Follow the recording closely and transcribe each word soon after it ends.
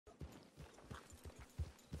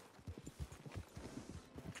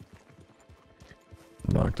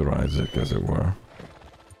Dr. Isaac, as it were.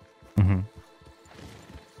 Mm-hmm.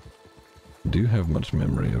 Do you have much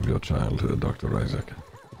memory of your childhood, Dr. Isaac?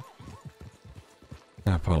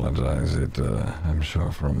 I apologize, I'm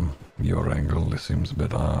sure from your angle it seems a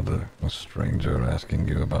bit odd, a stranger asking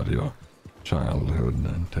you about your childhood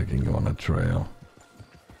and taking you on a trail.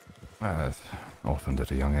 Orphaned at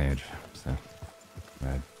a young age, so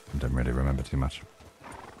I don't really remember too much.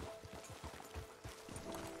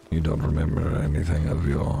 You don't remember anything of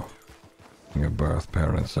your birth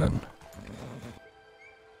parents then?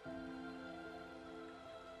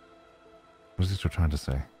 What is he trying to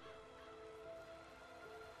say?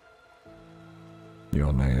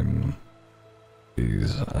 Your name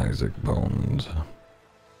is Isaac Bones.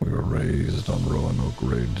 We were raised on Roanoke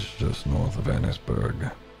Ridge, just north of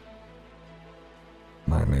Annisburg.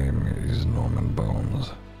 My name is Norman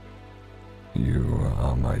Bones. You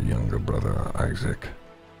are my younger brother, Isaac.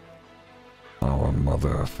 Our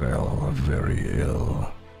mother fell very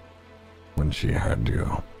ill when she had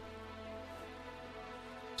you.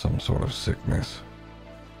 Some sort of sickness.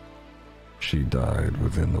 She died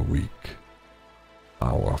within the week.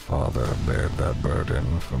 Our father bared that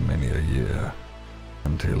burden for many a year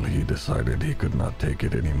until he decided he could not take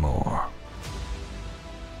it anymore.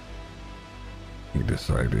 He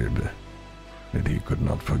decided that he could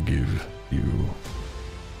not forgive you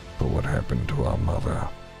for what happened to our mother.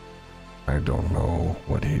 I don't know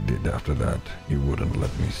what he did after that. He wouldn't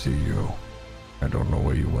let me see you. I don't know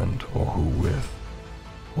where you went or who with,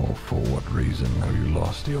 or for what reason have you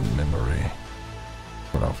lost your memory.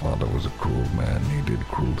 But our father was a cruel man. He did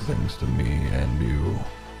cruel things to me and you.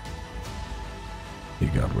 He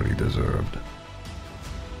got what he deserved.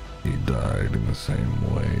 He died in the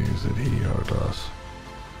same ways that he hurt us.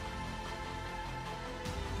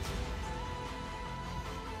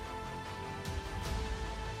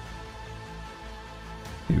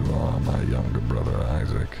 You are my younger brother,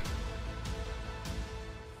 Isaac.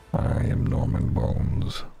 I am Norman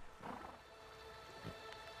Bones.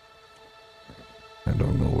 I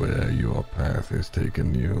don't know where your path has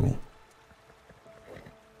taken you,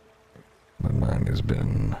 but mine has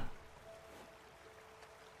been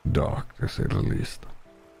dark, to say the least.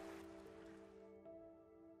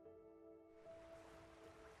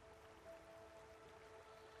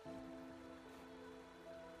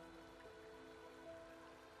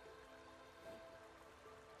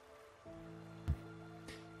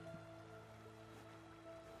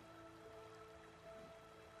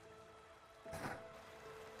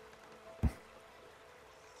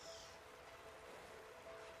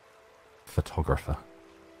 Photographer.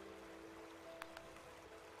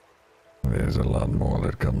 There's a lot more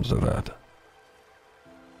that comes to that.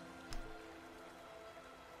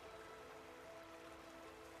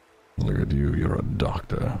 Look at you, you're a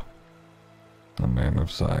doctor. A man of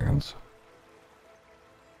science.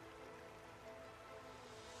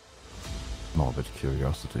 Morbid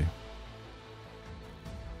curiosity.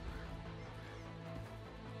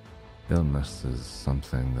 Illness is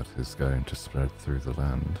something that is going to spread through the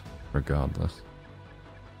land, regardless.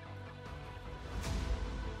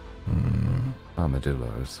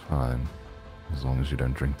 Armadillo is fine, as long as you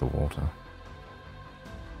don't drink the water.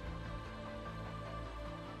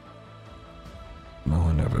 No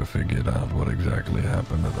one ever figured out what exactly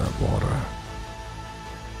happened to that water.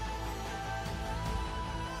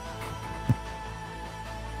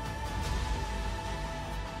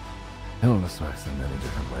 Illness works in many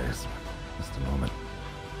different ways, Mr. Norman.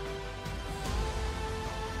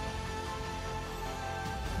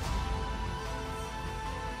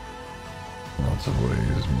 Lots of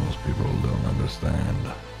ways most people don't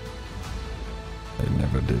understand. They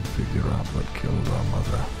never did figure out what killed our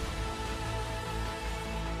mother.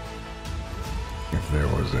 If there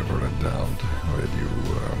was ever a doubt that you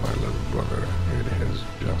were my little brother, it has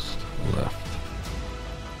just left.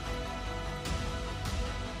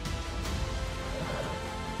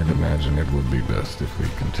 I'd imagine it would be best if we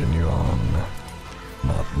continue on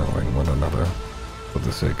not knowing one another for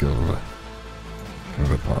the sake of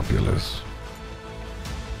the populace.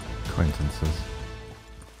 Acquaintances.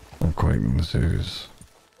 Acquaintances.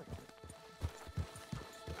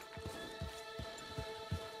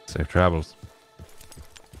 Safe travels.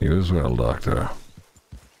 You as well, Doctor.